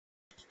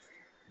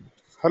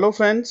Hello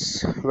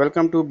friends,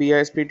 welcome to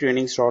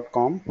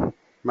bisptrainings.com.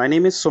 My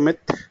name is Sumit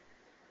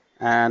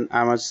and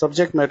I'm a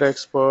subject matter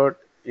expert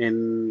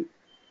in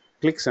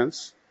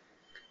Qliksense.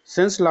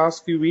 Since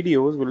last few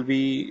videos we'll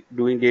be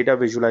doing data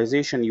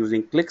visualization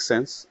using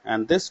Qliksense,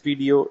 and this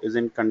video is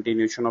in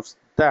continuation of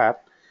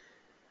that.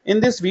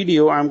 In this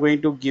video I'm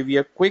going to give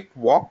you a quick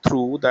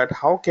walkthrough that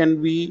how can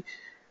we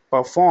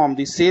perform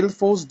the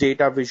Salesforce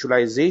data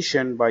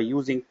visualization by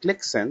using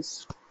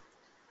Qliksense.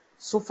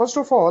 So first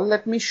of all,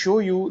 let me show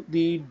you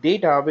the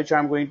data which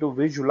I'm going to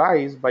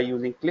visualize by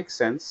using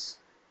Qliksense.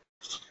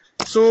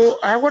 So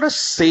I've got a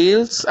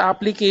sales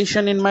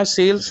application in my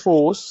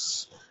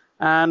Salesforce,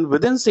 and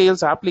within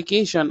sales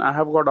application, I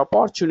have got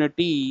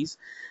opportunities,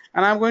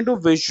 and I'm going to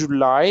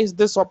visualize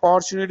this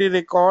opportunity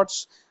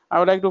records. I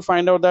would like to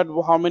find out that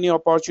how many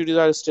opportunities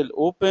are still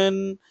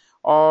open,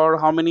 or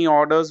how many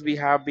orders we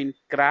have been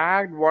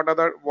cracked, what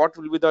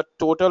will be the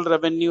total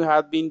revenue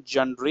have been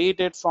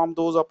generated from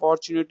those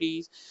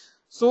opportunities.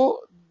 So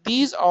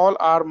these all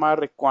are my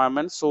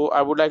requirements. So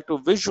I would like to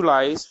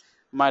visualize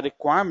my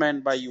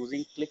requirement by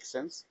using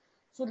Qliksense.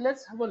 So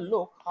let's have a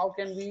look how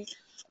can we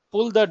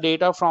pull the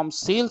data from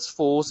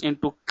Salesforce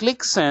into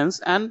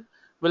Qliksense, and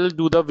we'll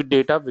do the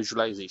data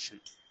visualization.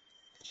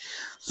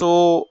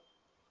 So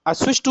I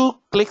switch to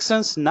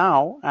Qliksense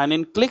now, and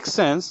in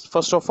Qliksense,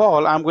 first of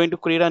all, I'm going to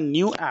create a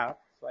new app.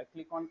 So I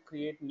click on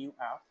create new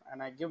app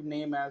and I give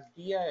name as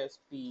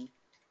BISP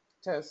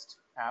test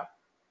app.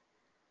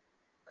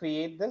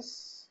 Create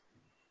this,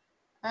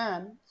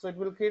 and so it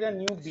will create a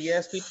new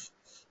BISP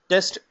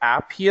test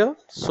app here.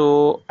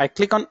 So I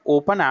click on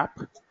open app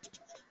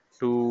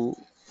to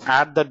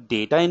add the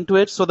data into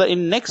it. So the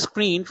in next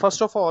screen,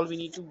 first of all, we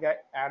need to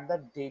add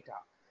the data.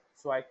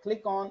 So I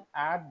click on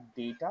add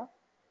data.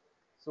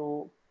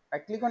 So I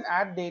click on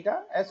add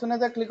data. As soon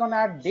as I click on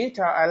add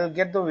data, I'll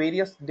get the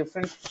various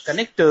different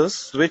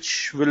connectors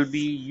which will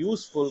be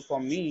useful for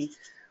me,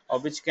 or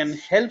which can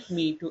help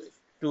me to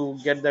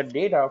get the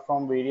data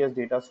from various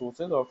data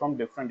sources or from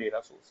different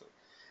data sources.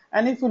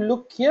 And if you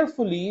look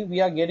carefully, we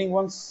are getting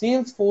one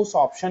Salesforce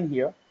option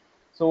here.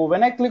 So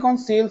when I click on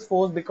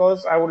Salesforce,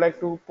 because I would like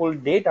to pull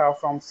data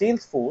from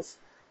Salesforce,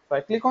 so I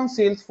click on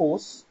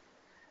Salesforce,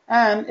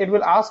 and it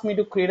will ask me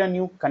to create a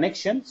new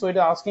connection. So it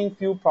is asking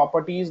few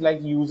properties like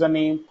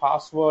username,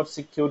 password,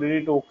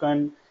 security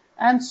token,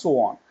 and so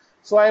on.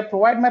 So I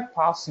provide my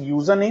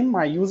username.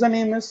 My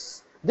username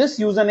is, this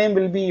username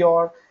will be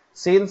your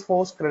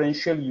Salesforce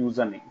credential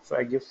username. So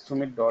I give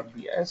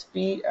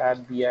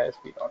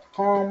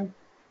sumit.bisp@bisp.com.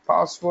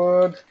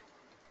 Password,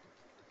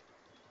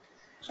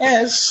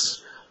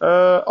 as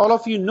all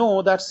of you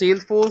know that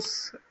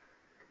Salesforce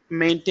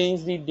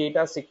maintains the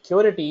data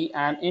security,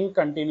 and in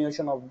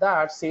continuation of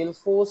that,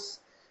 Salesforce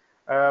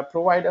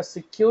provide a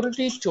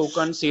security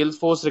token.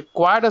 Salesforce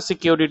required a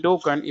security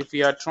token if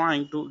we are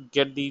trying to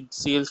get the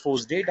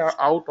Salesforce data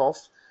out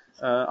of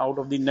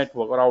the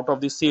network or out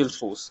of the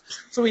Salesforce.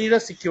 So we need a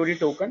security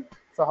token.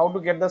 So how to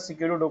get the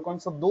security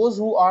token? So those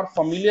who are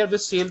familiar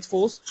with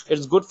Salesforce,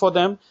 it's good for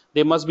them.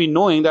 They must be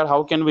knowing that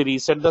how can we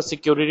reset the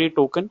security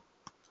token.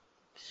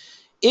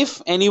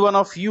 If any one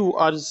of you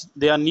are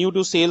new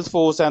to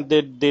Salesforce and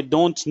they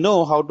don't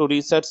know how to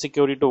reset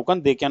security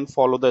token, they can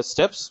follow the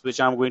steps which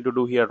I'm going to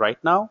do here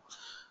right now.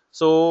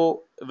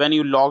 So when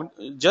you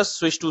just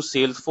switch to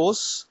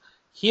Salesforce.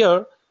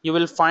 Here you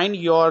will find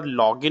your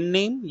login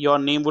name. Your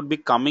name would be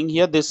coming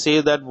here. They say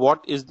that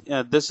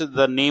this is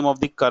the name of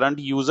the current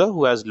user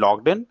who has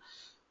logged in.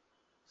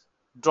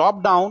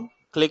 Drop down,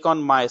 click on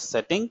my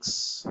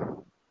settings,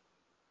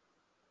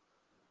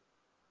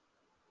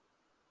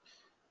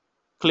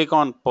 click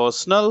on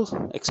personal,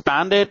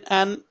 expand it,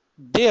 and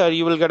there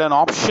you will get an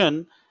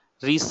option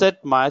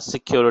reset my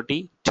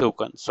security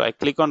token. So I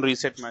click on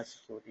reset my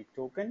security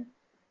token,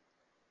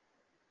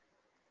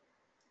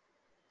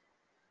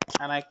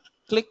 and I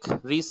click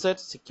reset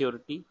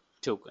security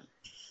token.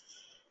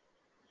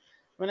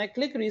 When I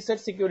click reset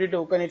security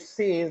token, it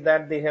says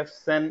that they have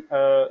sent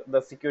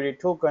the security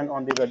token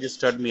on the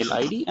registered mail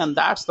ID, and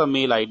that's the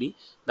mail ID.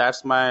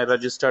 That's my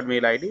registered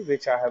mail ID,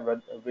 which I have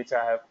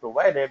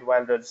provided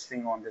while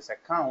registering on this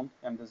account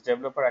and this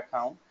developer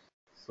account.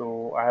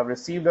 So I have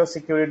received a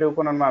security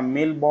token on my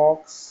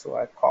mailbox. So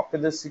I copy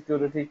the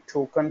security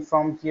token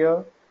from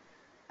here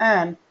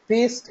and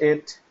paste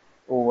it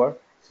over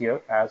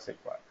here as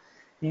required.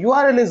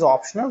 URL is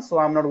optional, so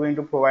I'm not going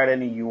to provide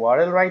any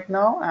URL right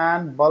now.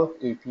 And bulk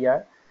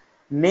API.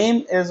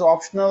 Name is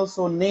optional,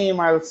 so name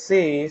I'll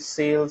say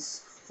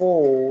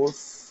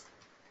Salesforce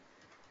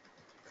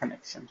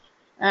connection,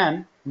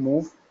 and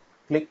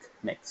click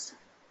next.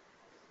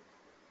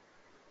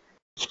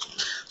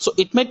 So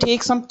it may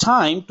take some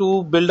time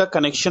to build a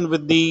connection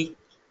with the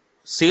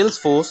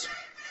Salesforce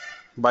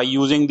by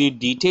using the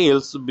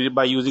details,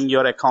 by using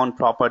your account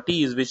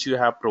properties which you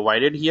have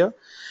provided here.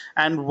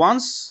 And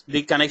once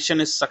the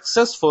connection is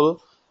successful,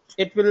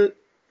 it will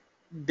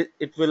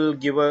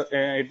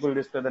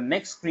display the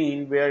next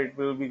screen where it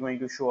will be going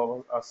to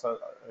show us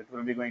it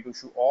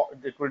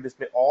will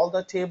display all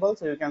the tables.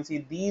 So you can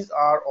see these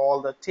are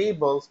all the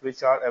tables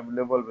which are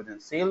available within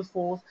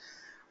Salesforce.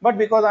 But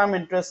because I'm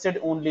interested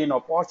only in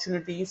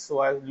opportunities, so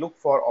I look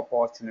for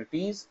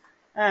opportunities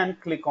and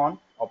click on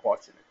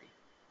opportunity.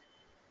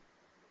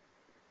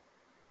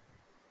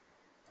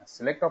 I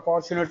select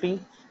opportunity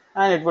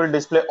and it will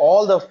display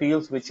all the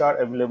fields which are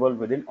available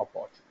within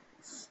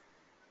opportunities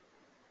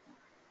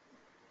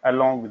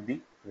along with the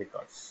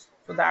records.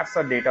 So that's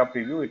a data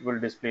preview. It will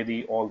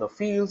display all the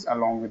fields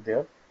along with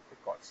their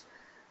records.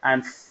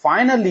 And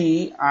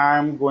finally,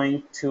 I'm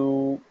going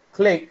to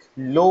click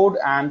load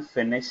and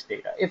finish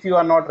data. If you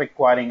are not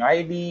requiring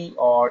ID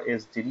or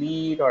is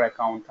delete or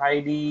account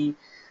ID,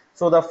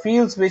 so the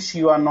fields which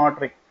you are not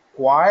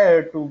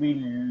required to be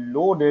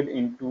loaded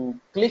into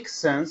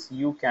Qliksense,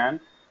 you can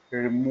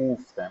remove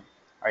them.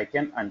 I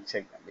can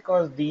uncheck them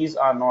because these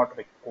are not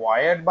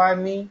required by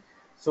me.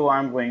 So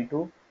I'm going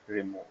to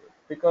remove it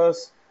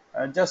because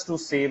just to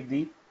save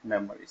the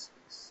memory space.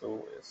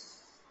 So is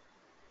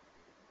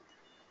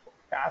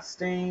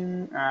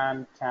casting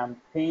and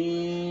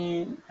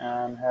campaign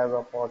and have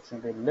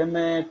opportunity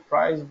limit,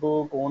 price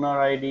book,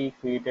 owner ID,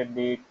 created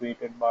date,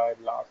 created by,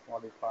 last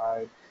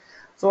modified.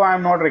 So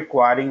I'm not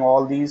requiring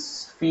all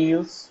these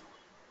fields.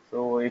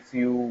 So if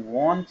you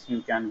want,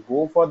 you can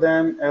go for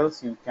them,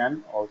 else you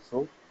can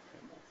also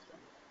remove them.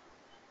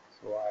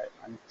 So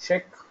I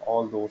uncheck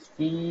all those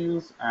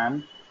fields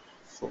and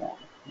so on.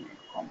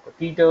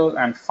 Competitors,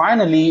 and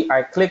finally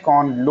I click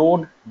on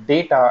load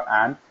data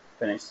and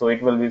finish. So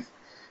it will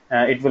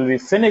be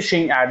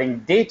finishing adding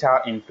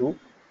data into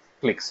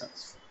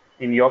Qliksense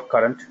in your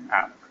current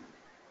app,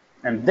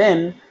 and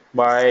then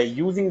by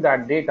using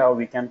that data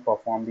we can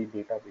perform the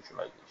data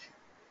visualization.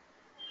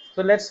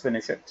 So let's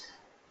finish it.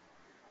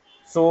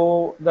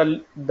 So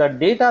the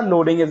data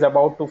loading is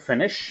about to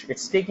finish.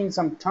 It's taking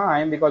some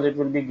time because it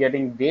will be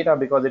getting data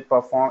because it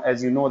performs,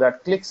 as you know,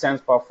 that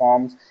Qliksense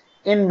performs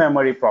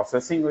in-memory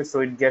processing.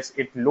 So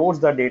it loads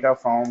the data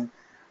from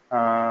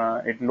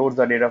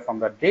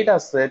the data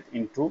set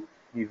into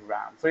the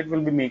RAM. So it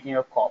will be making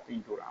a copy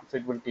into RAM. So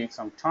it will take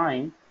some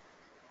time.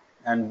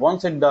 And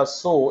once it does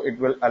so, it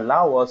will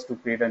allow us to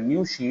create a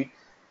new sheet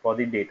for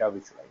the data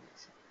visualization.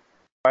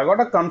 I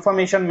got a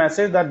confirmation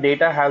message that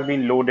data has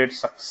been loaded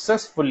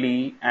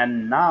successfully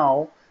and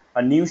now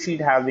a new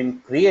sheet has been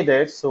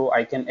created, so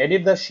I can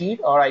edit the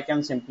sheet or I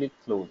can simply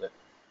close it.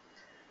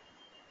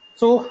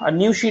 So a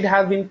new sheet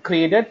has been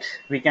created.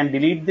 We can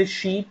delete this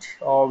sheet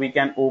or we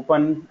can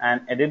open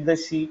and edit the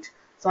sheet.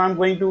 So I'm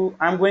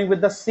going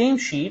with the same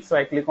sheet. So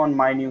I click on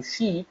my new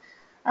sheet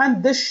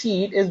and this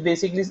sheet is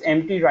basically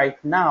empty right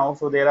now.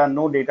 So there are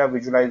no data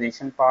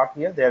visualization part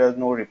here. There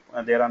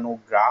are no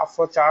graphs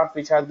or charts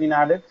which has been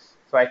added.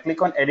 So I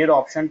click on edit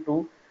option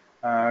to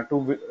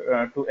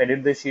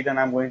edit the sheet and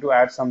I'm going to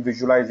add some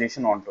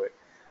visualization onto it.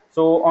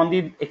 So on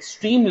the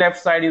extreme left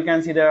side, you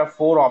can see there are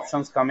 4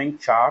 options coming: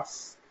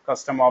 charts,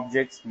 custom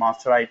objects,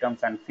 master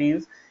items, and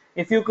fields.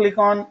 If you click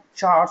on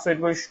charts, so it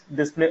will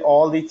display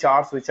all the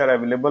charts which are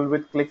available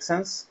with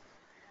Qliksense.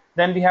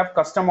 Then we have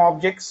custom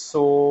objects.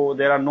 So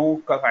there are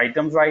no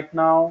items right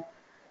now.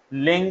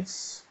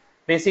 Links,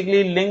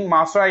 basically link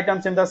master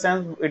items in the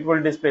sense it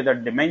will display the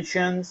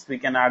dimensions. We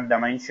can add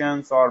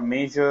dimensions or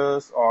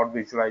measures or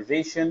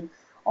visualization,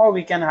 or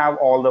we can have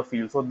all the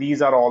fields. So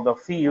these are all the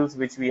fields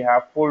which we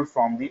have pulled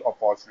from the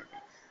opportunity.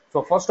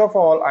 So first of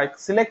all, I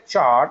select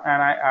chart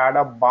and I add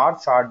a bar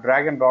chart,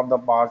 drag and drop the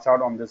bar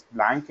chart on this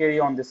blank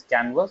area on this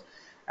canvas.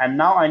 And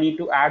now I need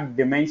to add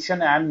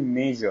dimension and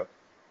measure.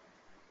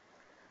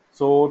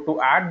 So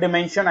to add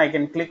dimension, I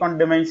can click on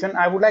dimension.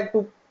 I would like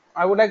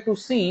to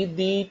see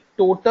the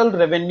total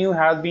revenue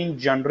has been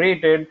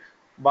generated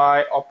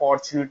by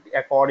opportunity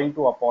according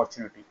to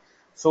opportunity.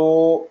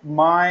 So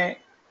my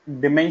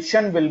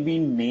dimension will be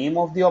name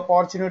of the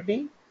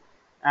opportunity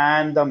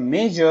and the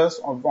measures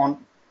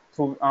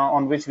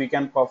on which we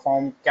can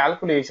perform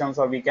calculations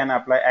or we can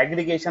apply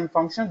aggregation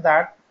functions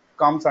that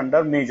comes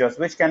under measures,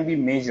 which can be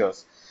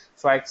measures.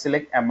 So I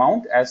select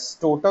amount as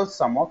total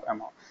sum of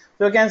amount.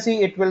 So you can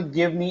see it will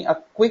give me a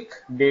quick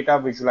data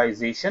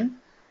visualization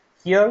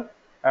here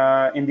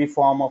in the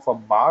form of a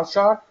bar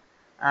chart,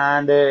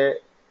 and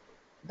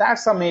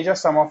that's a major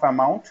sum of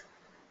amount.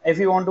 If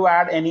you want to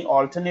add any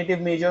alternative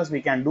measures,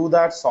 we can do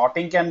that.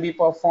 Sorting can be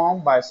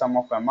performed by sum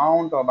of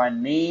amount or by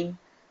name.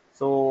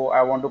 So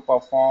I want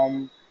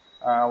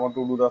to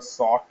do the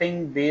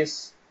sorting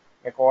based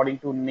according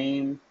to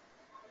name.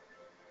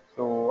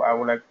 So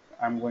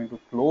I'm going to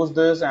close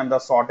this and the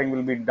sorting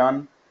will be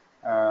done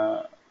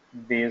uh,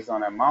 based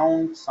on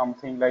amount,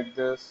 something like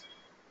this,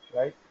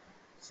 right?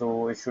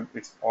 So it's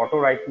auto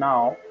right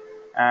now.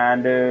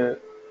 And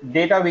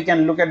data, we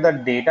can look at the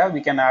data,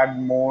 we can add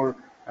more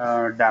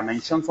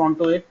dimensions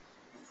onto it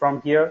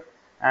from here.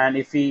 And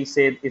if we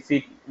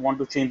want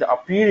to change the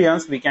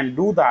appearance, we can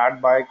do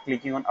that by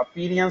clicking on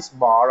appearance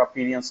bar,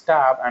 appearance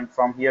tab, and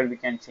from here we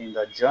can change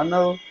the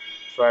journal.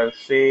 So I'll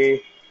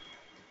say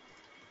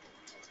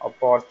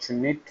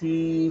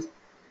opportunity.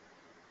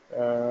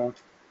 uh,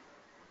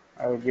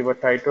 I'll give a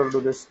title to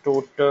this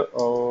total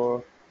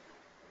or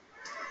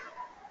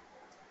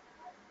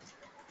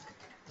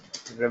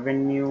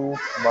revenue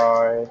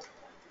by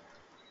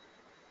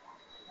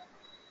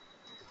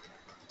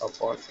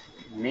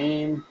opportunity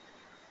name,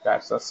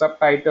 that's a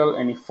subtitle.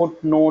 Any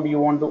footnote you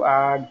want to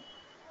add.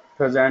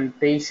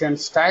 Presentation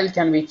style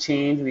can be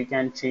changed. We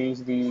can change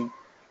the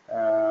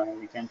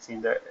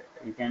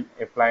you can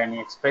apply any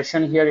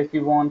expression here if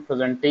you want.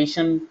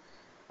 Presentation,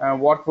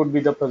 what would be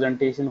the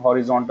presentation,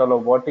 horizontal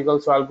or vertical?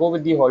 So I'll go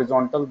with the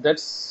horizontal.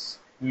 That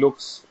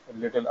looks a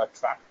little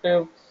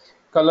attractive.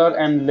 Color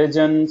and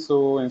legend,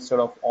 so instead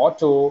of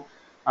auto,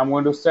 I'm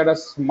going to set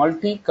as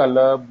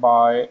multicolor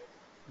by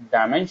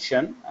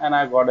dimension, and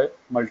I got a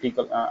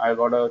I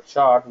got a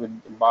chart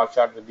with bar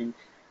chart with the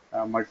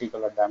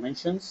multicolor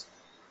dimensions.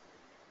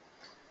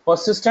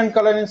 Persistent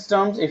color is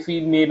terms, if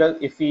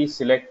we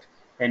select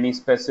any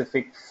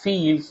specific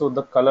field, so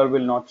the color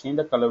will not change,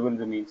 the color will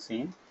remain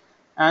same.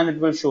 And it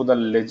will show the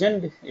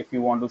legend. If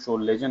you want to show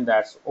legend,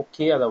 that's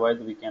okay. Otherwise,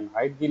 we can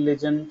hide the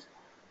legend,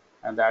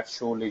 and that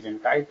show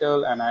legend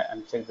title, and I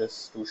uncheck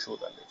this to show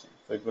the legend.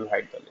 So it will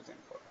hide the legend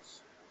for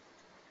us.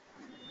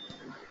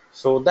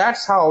 So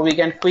that's how we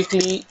can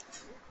quickly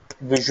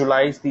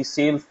visualize the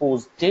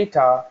Salesforce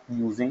data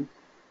using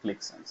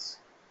Qliksense.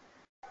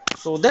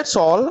 So that's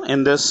all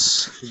in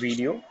this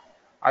video.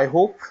 I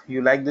hope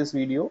you like this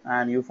video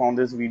and you found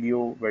this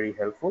video very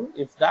helpful.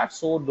 If that's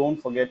so,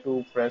 don't forget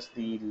to press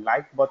the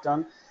like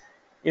button.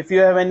 If you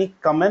have any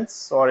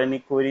comments or any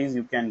queries,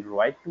 you can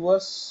write to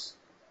us.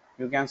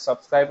 You can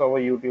subscribe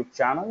our YouTube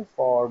channel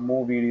for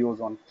more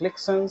videos on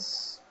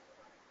Qliksense.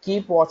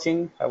 Keep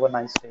watching. Have a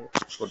nice day.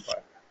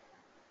 Goodbye.